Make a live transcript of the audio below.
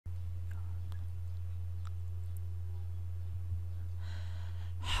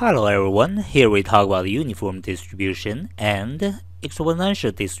Hello everyone, here we talk about uniform distribution and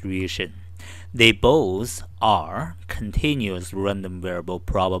exponential distribution. They both are continuous random variable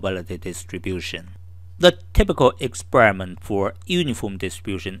probability distribution. The typical experiment for uniform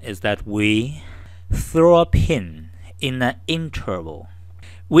distribution is that we throw a pin in an interval.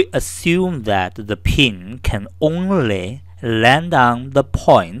 We assume that the pin can only land on the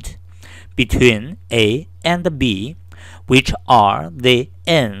point between A and B, which are the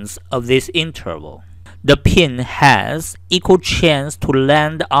ends of this interval. The pin has equal chance to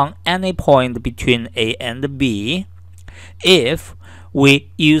land on any point between A and B if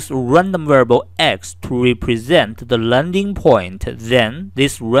we use random variable x to represent the landing point. Then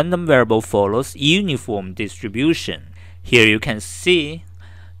this random variable follows uniform distribution. Here you can see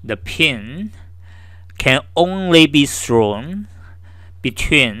the pin can only be thrown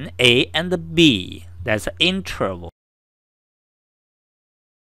between A and B. That's an interval.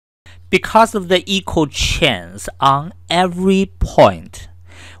 Because of the equal chance on every point,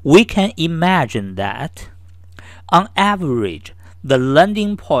 we can imagine that, on average, the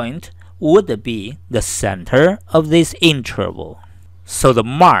landing point would be the center of this interval. So the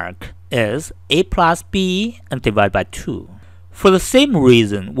mark is A plus B and divide by 2. For the same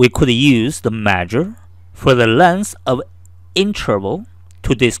reason, we could use the measure for the length of interval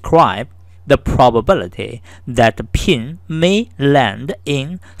to describe the probability that the pin may land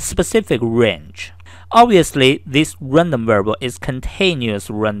in specific range. Obviously, this random variable is continuous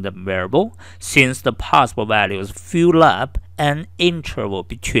random variable since the possible values fill up an interval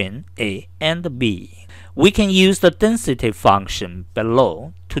between A and B. We can use the density function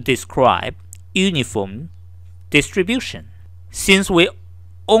below to describe uniform distribution. Since we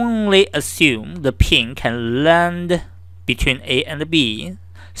only assume the pin can land between A and B,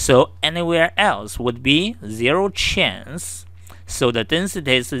 so anywhere else would be zero chance, so the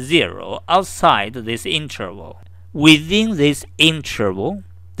density is 0 outside this interval. Within this interval,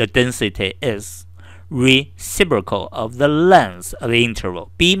 the density is reciprocal of the length of the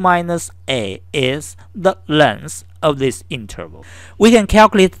interval. B minus A is the length of this interval. We can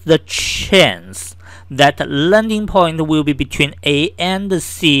calculate the chance that the landing point will be between A and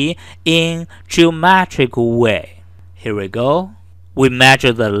C in geometric way. Here we go. We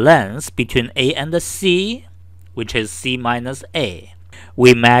measure the length between A and C, which is C minus A.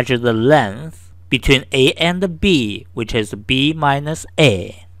 We measure the length between A and B, which is B minus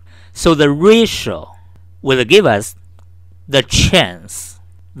A. So the ratio will give us the chance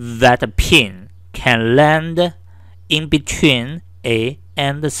that a pin can land in between A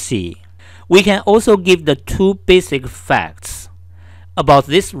and C. We can also give the two basic facts about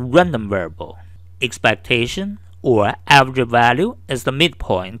this random variable. Expectation or average value is the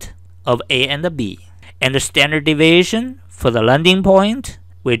midpoint of A and B, and the standard deviation for the landing point,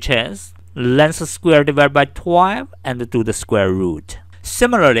 which is length squared divided by 12 and do the square root.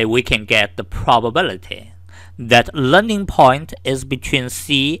 Similarly, we can get the probability that landing point is between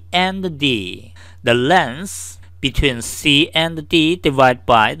C and D. The length between C and D divided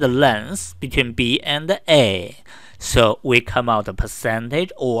by the length between B and A. So we come out a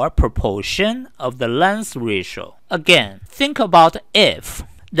percentage or proportion of the length ratio. Again, think about if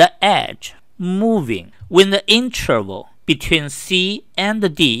the edge moving when the interval between C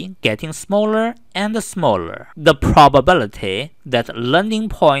and D getting smaller and smaller. The probability that landing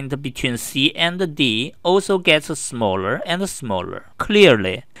point between C and D also gets smaller and smaller.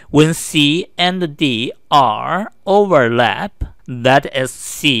 Clearly, when C and D are overlap, that is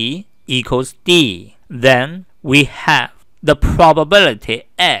C equals D. Then we have the probability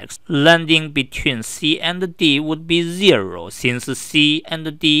x landing between C and D would be 0 since C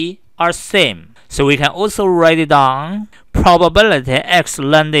and D are same. So we can also write it down probability x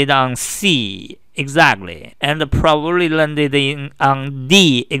landed on C exactly and the probability landed on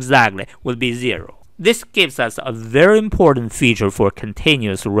D exactly would be 0. This gives us a very important feature for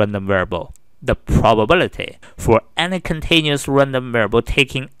continuous random variable. The probability for any continuous random variable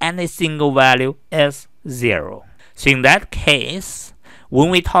taking any single value is 0. So in that case, when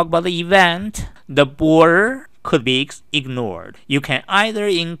we talk about the event, the border could be ignored. You can either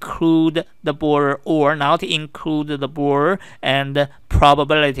include the border or not include the border and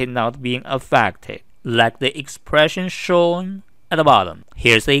probability not being affected, like the expression shown at the bottom.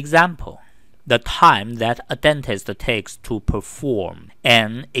 Here's the example. The time that a dentist takes to perform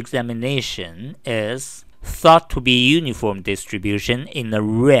an examination is thought to be uniform distribution in a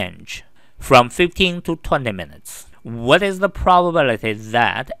range from 15 to 20 minutes. What is the probability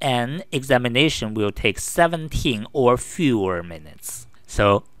that an examination will take 17 or fewer minutes?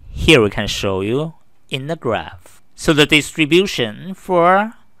 So here we can show you in the graph. So the distribution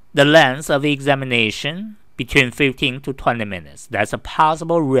for the length of examination between 15 to 20 minutes. That's a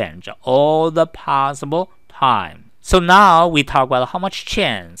possible range, all the possible time. So now we talk about how much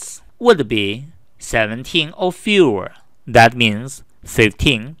chance would be 17 or fewer. That means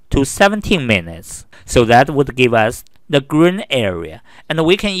 15 to 17 minutes. So that would give us the green area. And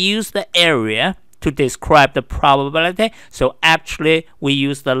we can use the area to describe the probability. So actually we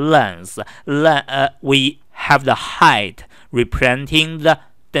use the length. We have the height representing the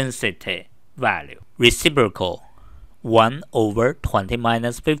density value. Reciprocal 1 over 20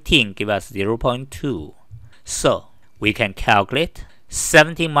 minus 15 give us 0.2. So we can calculate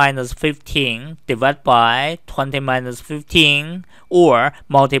 17 minus 15 divided by 20 minus 15 or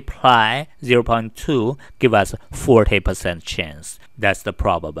multiply 0.2 give us 40% chance. That's the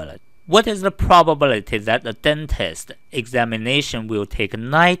probability. What is the probability that the dentist examination will take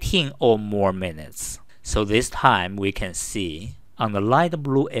 19 or more minutes? So this time we can see on the light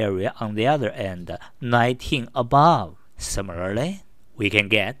blue area on the other end, 19 above. Similarly, we can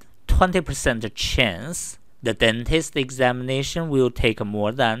get 20% chance the dentist examination will take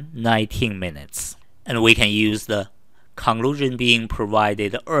more than 19 minutes. And we can use the conclusion being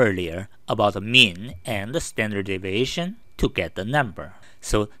provided earlier about the mean and the standard deviation to get the number.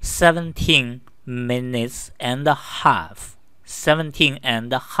 So 17 minutes and a half.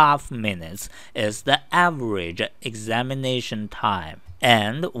 17.5 minutes is the average examination time,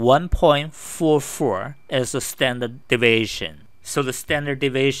 and 1.44 is the standard deviation. So the standard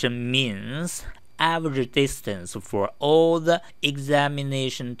deviation means average distance for all the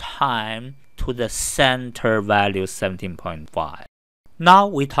examination time to the center value 17.5. Now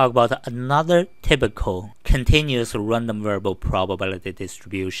we talk about another typical continuous random variable probability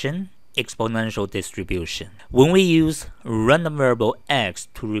distribution, exponential distribution. When we use random variable x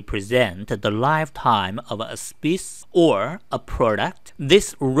to represent the lifetime of a species or a product,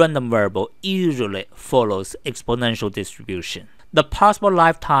 this random variable usually follows exponential distribution. The possible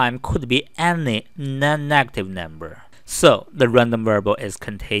lifetime could be any non-negative number, so the random variable is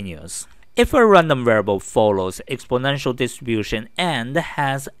continuous. If a random variable follows exponential distribution and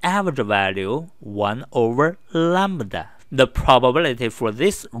has average value 1 over lambda, the probability for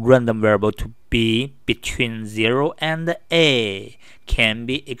this random variable to be between 0 and a can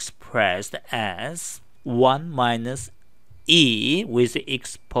be expressed as 1 minus e with the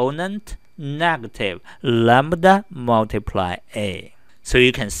exponent negative lambda multiply a. So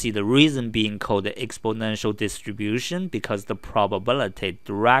you can see the reason being called the exponential distribution because the probability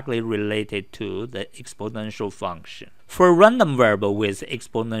directly related to the exponential function. For a random variable with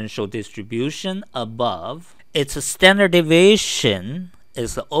exponential distribution above, its standard deviation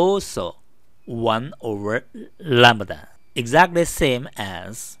is also 1 over lambda, exactly same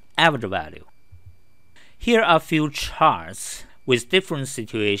as average value. Here are a few charts with different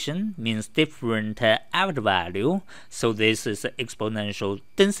situation, means different average value. So this is an exponential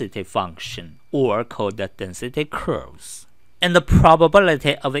density function, or called the density curves. And the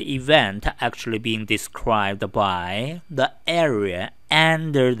probability of an event actually being described by the area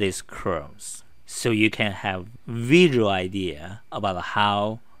under these curves. So you can have visual idea about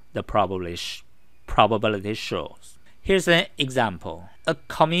how the probability shows. Here's an example. A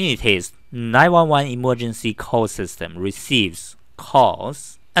community's 911 emergency call system receives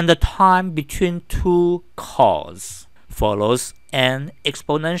calls, and the time between two calls follows an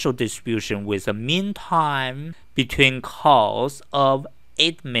exponential distribution with a mean time between calls of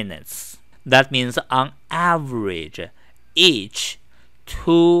 8 minutes. That means on average, each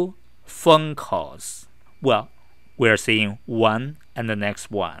 2 phone calls, well, we're seeing one and the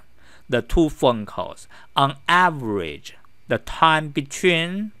next one. The 2 phone calls, on average, the time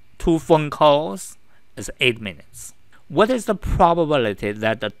between 2 phone calls is 8 minutes. What is the probability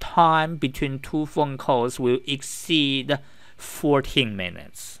that the time between 2 phone calls will exceed 14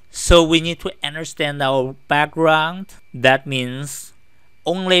 minutes? So we need to understand our background. That means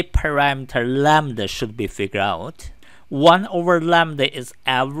only parameter lambda should be figured out. 1 over lambda is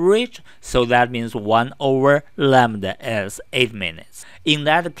average, so that means 1 over lambda is 8 minutes. In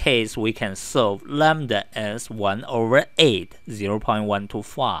that case, we can solve lambda as 1 over 8,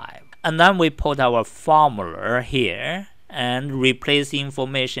 0.125. And then we put our formula here and replace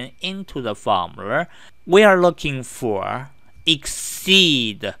information into the formula. We are looking for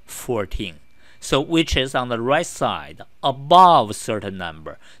exceed 14. So which is on the right side, above certain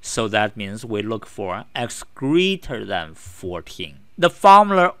number. So that means we look for x greater than 14. The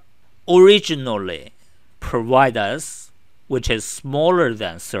formula originally provide us which is smaller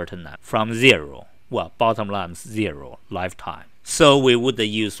than certain number from 0. Well, bottom line is 0, lifetime. So we would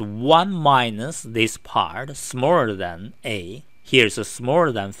use 1 minus this part, smaller than a, Here's a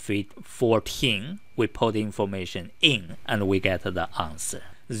smaller than 14. We put the information in and we get the answer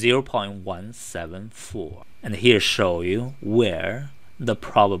 0.174. And here show you where the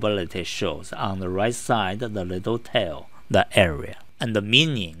probability shows. On the right side, the little tail, the area. And the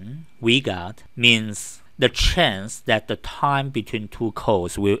meaning we got means the chance that the time between two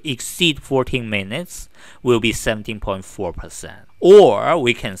calls will exceed 14 minutes will be 17.4%. Or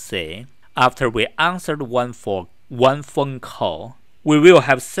we can say, after we answered one phone call, we will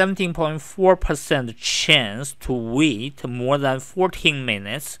have 17.4% chance to wait more than 14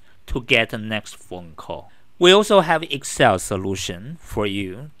 minutes to get the next phone call. We also have Excel solution for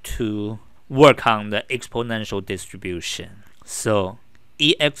you to work on the exponential distribution. So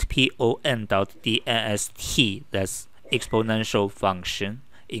expon.dnst, that's exponential function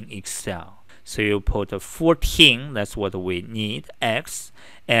in Excel. So you put 14, that's what we need, x,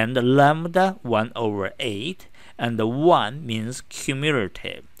 and lambda 1/8, and the 1 means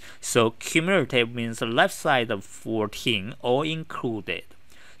cumulative. So cumulative means the left side of 14 all included.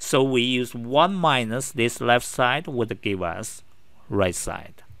 So we use 1 minus this left side would give us right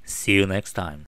side. See you next time.